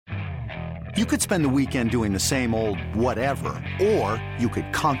You could spend the weekend doing the same old whatever, or you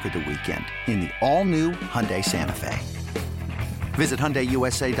could conquer the weekend in the all-new Hyundai Santa Fe. Visit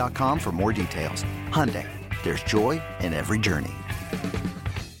HyundaiUSA.com for more details. Hyundai, there's joy in every journey.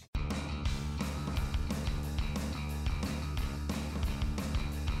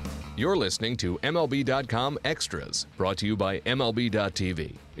 You're listening to MLB.com Extras, brought to you by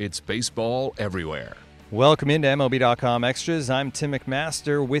MLB.tv. It's baseball everywhere. Welcome into MLB.com Extras. I'm Tim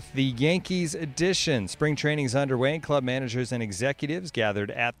McMaster with the Yankees edition. Spring training is underway, and club managers and executives gathered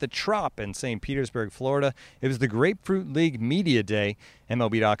at the Trop in St. Petersburg, Florida. It was the Grapefruit League Media Day.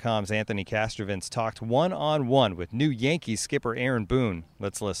 MLB.com's Anthony Castrovince talked one-on-one with new Yankees skipper Aaron Boone.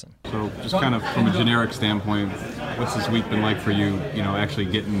 Let's listen. So just kind of from a generic standpoint, what's this week been like for you, actually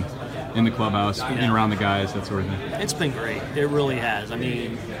getting in the clubhouse, being around the guys, that sort of thing? It's been great. It really has. I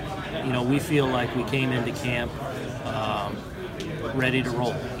mean, we feel like we came into camp ready to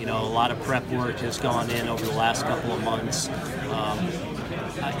roll. A lot of prep work has gone in over the last couple of months.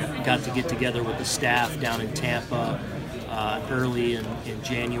 I got to get together with the staff down in Tampa early in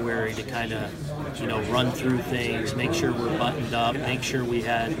January to kind of, run through things, make sure we're buttoned up, make sure we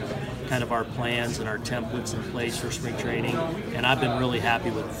had kind of our plans and our templates in place for spring training, and I've been really happy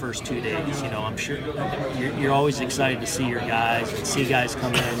with the first 2 days. I'm sure you're always excited to see your guys and see guys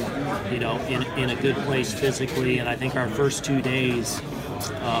come in, in a good place physically, and I think our first 2 days,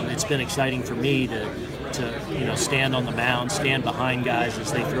 it's been exciting for me to stand on the mound, stand behind guys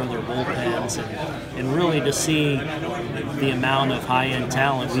as they throw their bullpens, and really to see the amount of high-end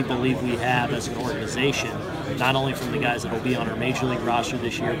talent we believe we have as an organization, not only from the guys that will be on our Major League roster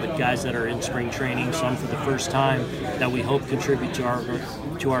this year, but guys that are in spring training, some for the first time, that we hope contribute to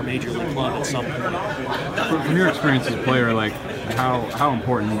our Major League club at some point. From your experience as a player, how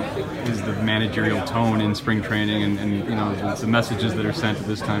important is the managerial tone in spring training and the messages that are sent at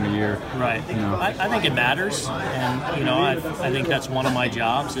this time of year? Right. I think it matters, and I think that's one of my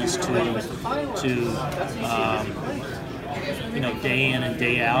jobs is to day in and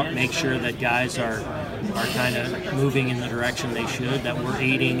day out, make sure that guys are kind of moving in the direction they should, that we're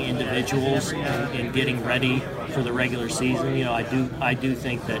aiding individuals in getting ready for the regular season. I do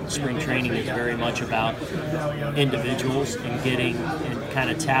think that spring training is very much about individuals and getting and kind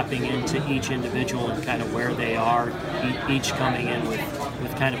of tapping into each individual and kind of where they are, each coming in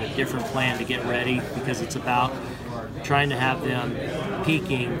with kind of a different plan to get ready, because it's about trying to have them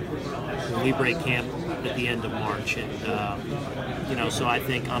peaking when we break camp at the end of March. And so I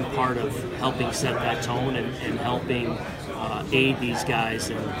think I'm part of helping set that tone and helping aid these guys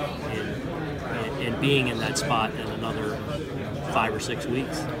in being in that spot in another 5 or 6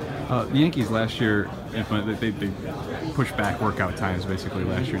 weeks. The Yankees last year, they pushed back workout times basically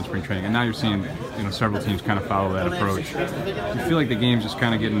last year in spring training, and now you're seeing several teams kind of follow that approach. You feel like the game's just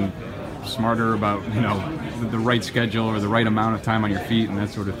kind of getting smarter about the right schedule or the right amount of time on your feet and that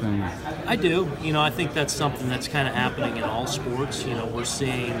sort of thing? I do. I think that's something that's kind of happening in all sports. We're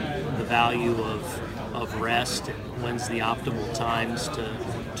seeing the value of rest and when's the optimal times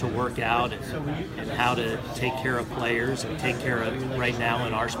to work out and how to take care of players and take care of, right now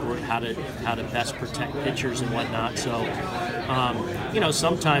in our sport, how to best protect pitchers and whatnot. So,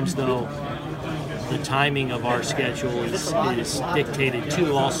 sometimes though, the timing of our schedule is dictated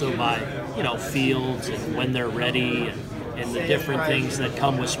too also by fields and when they're ready and the different things that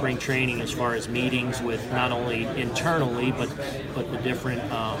come with spring training as far as meetings with not only internally but the different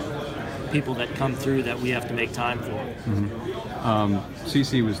people that come through that we have to make time for. Mm-hmm.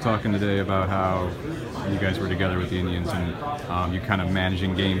 CC was talking today about how you guys were together with the Indians and you kind of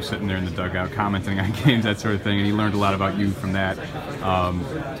managing games, sitting there in the dugout, commenting on games, that sort of thing, and he learned a lot about you from that.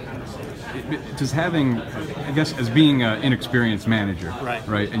 Just having, I guess, as being an inexperienced manager,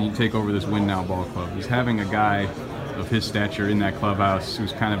 right, and you take over this Win Now ball club, just having a guy of his stature in that clubhouse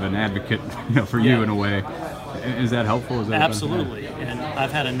who's kind of an advocate, for you in a way, is that helpful? Absolutely, and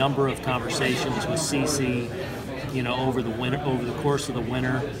I've had a number of conversations with CC, over the course of the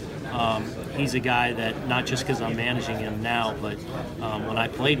winter. He's a guy that, not just because I'm managing him now, but when I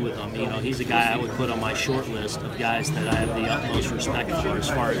played with him, he's a guy I would put on my short list of guys that I have the utmost respect for as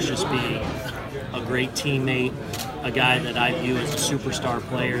far as just being a great teammate, a guy that I view as a superstar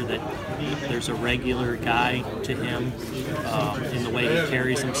player, that there's a regular guy to him in the way he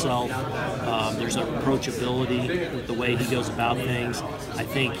carries himself. There's an approachability with the way he goes about things. I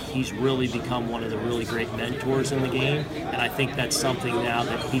think he's really become one of the really great mentors in the game, and I think that's something now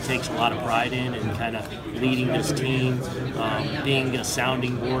that he takes a lot of pride in, and kind of leading his team, being a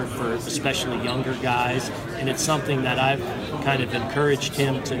sounding board for especially younger guys, and it's something that I've kind of encouraged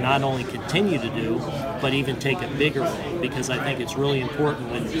him to not only continue to do, but even take a bigger role, because I think it's really important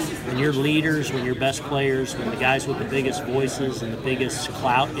when your leaders, when your best players, when the guys with the biggest voices and the biggest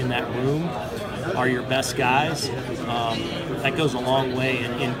clout in that room are your best guys. That goes a long way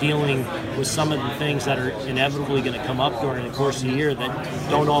in dealing with some of the things that are inevitably going to come up during the course of the year that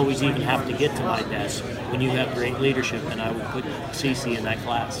don't always even have to get to my desk when you have great leadership, and I would put CeCe in that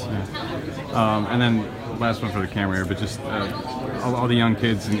class. Yeah. And then last one for the camera here, but just all the young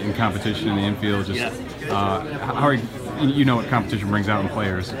kids in competition in the infield, just how are you know what competition brings out in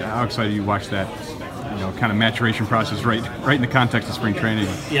players. How excited do you watch that kind of maturation process right in the context of spring training?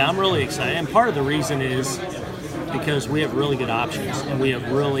 Yeah, I'm really excited. And part of the reason is because we have really good options and we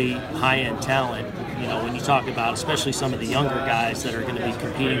have really high-end talent. When you talk about especially some of the younger guys that are going to be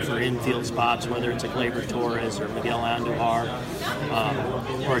competing for infield spots, whether it's a Gleyber Torres or Miguel Andujar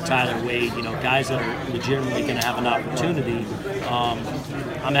or a Tyler Wade, guys that are legitimately going to have an opportunity,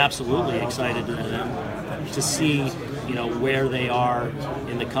 I'm absolutely excited to see where they are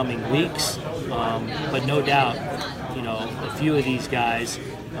in the coming weeks. But no doubt, a few of these guys,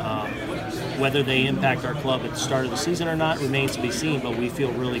 whether they impact our club at the start of the season or not remains to be seen, but we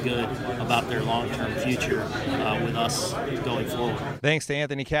feel really good about their long-term future with us going forward. Thanks to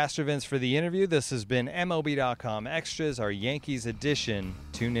Anthony Castrovince for the interview. This has been MLB.com Extras, our Yankees edition.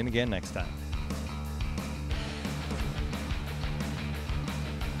 Tune in again next time.